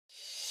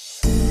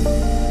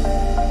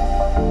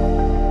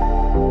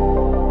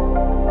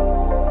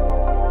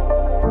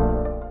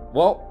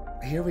Well,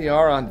 here we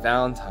are on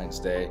Valentine's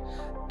Day,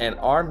 and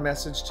our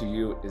message to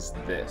you is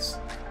this: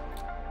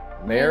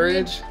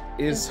 marriage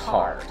is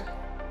hard.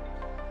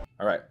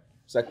 All right,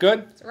 is that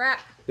good? It's a wrap.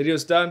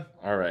 Video's done?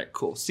 All right,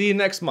 cool. See you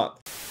next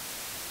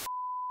month.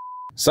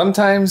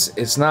 Sometimes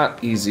it's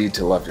not easy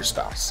to love your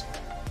spouse.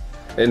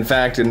 In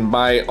fact, in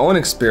my own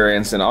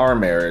experience in our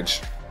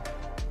marriage,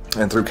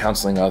 and through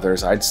counseling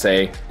others, I'd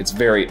say it's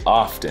very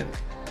often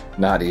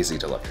not easy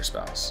to love your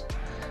spouse.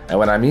 And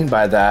what I mean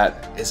by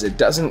that is it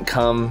doesn't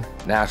come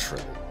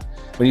naturally.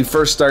 When you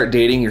first start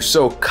dating, you're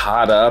so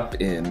caught up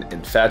in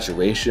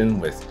infatuation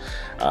with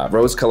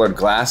rose-colored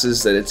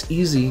glasses that it's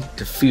easy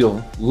to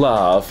feel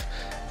love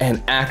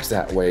and act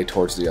that way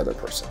towards the other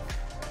person.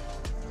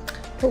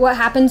 But what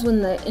happens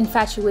when the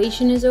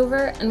infatuation is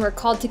over and we're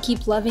called to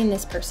keep loving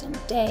this person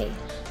day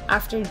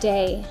after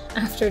day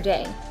after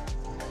day?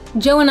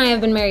 Joe and I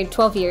have been married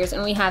 12 years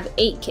and we have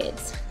 8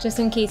 kids, just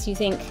in case you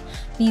think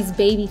these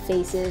baby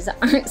faces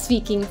aren't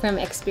speaking from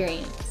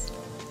experience.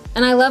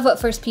 And I love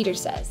what 1 Peter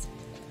says.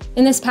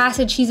 In this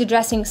passage, he's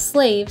addressing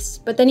slaves,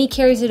 but then he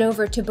carries it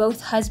over to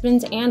both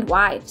husbands and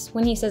wives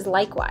when he says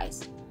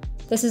likewise.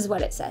 This is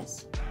what it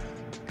says.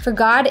 For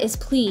God is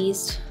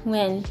pleased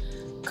when,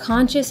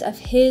 conscious of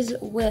his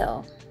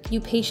will,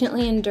 you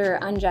patiently endure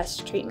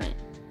unjust treatment.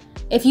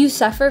 If you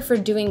suffer for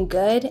doing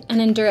good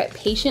and endure it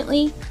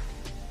patiently,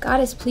 God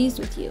is pleased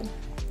with you.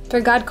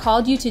 For God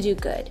called you to do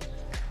good,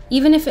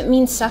 even if it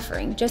means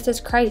suffering, just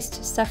as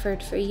Christ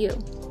suffered for you.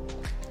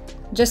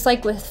 Just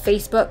like with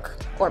Facebook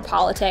or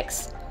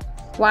politics,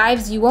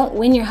 wives, you won't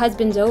win your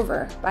husbands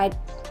over by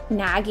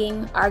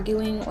nagging,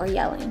 arguing, or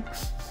yelling.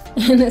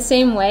 In the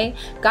same way,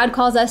 God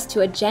calls us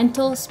to a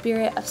gentle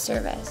spirit of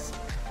service.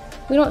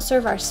 We don't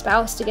serve our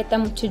spouse to get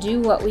them to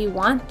do what we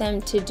want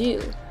them to do.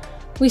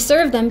 We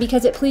serve them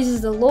because it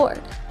pleases the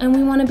Lord, and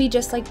we want to be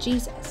just like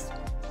Jesus.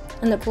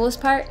 And the coolest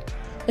part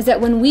is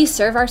that when we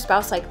serve our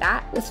spouse like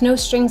that, with no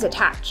strings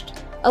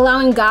attached,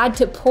 allowing God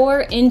to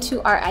pour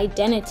into our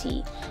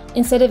identity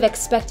instead of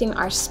expecting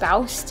our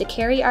spouse to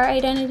carry our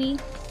identity,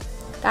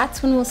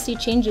 that's when we'll see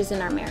changes in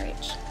our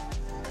marriage.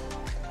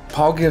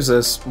 Paul gives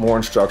us more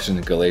instruction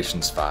in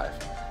Galatians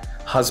 5.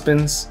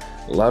 Husbands,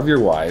 love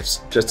your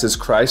wives just as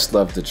Christ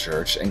loved the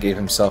church and gave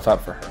himself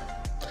up for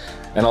her.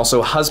 And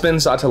also,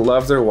 husbands ought to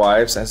love their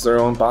wives as their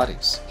own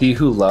bodies. He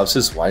who loves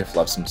his wife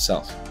loves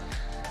himself.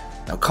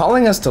 Now,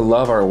 calling us to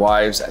love our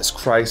wives as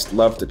Christ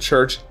loved the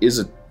church is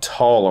a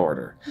tall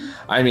order.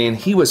 I mean,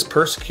 he was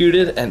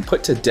persecuted and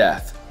put to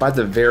death by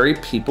the very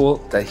people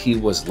that he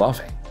was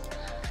loving.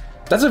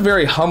 That's a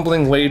very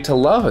humbling way to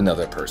love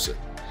another person.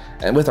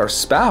 And with our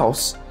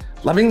spouse,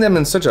 loving them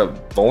in such a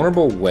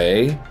vulnerable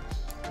way,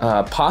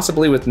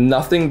 possibly with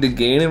nothing to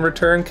gain in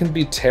return, can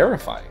be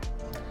terrifying.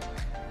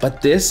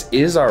 But this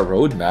is our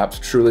roadmap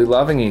to truly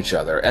loving each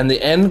other, and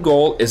the end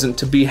goal isn't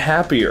to be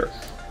happier,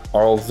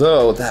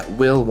 although that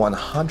will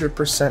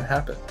 100%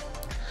 happen.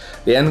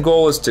 The end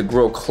goal is to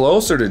grow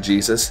closer to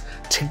Jesus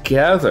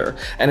together,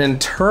 and in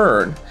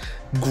turn,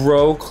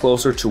 grow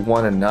closer to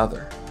one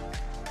another,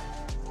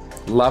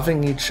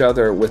 loving each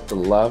other with the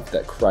love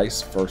that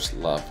Christ first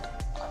loved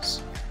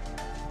us.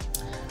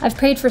 I've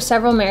prayed for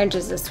several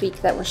marriages this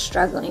week that were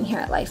struggling here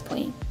at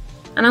LifePoint.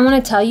 And I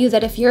want to tell you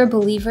that if you're a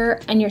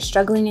believer and you're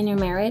struggling in your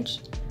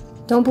marriage,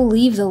 don't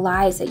believe the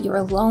lies that you're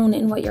alone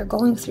in what you're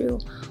going through,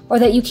 or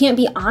that you can't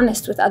be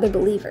honest with other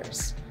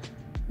believers.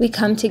 We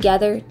come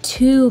together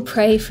to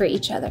pray for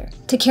each other,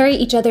 to carry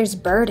each other's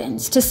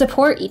burdens, to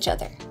support each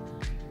other.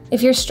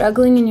 If you're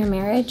struggling in your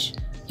marriage,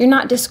 you're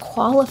not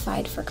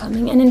disqualified for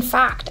coming. And in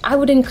fact, I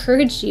would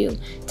encourage you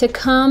to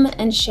come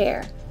and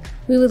share.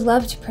 We would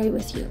love to pray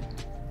with you.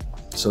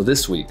 So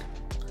this week,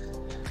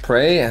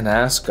 pray and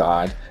ask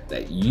God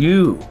that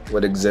you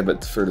would exhibit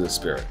the fruit of the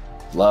Spirit: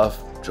 love,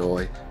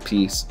 joy,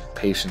 peace,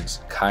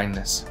 patience,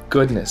 kindness,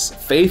 goodness,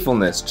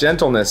 faithfulness,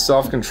 gentleness,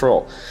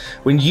 self-control.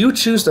 When you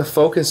choose to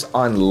focus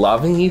on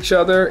loving each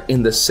other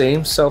in the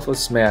same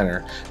selfless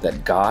manner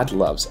that God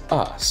loves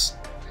us,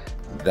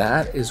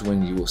 that is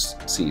when you will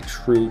see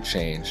true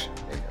change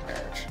in your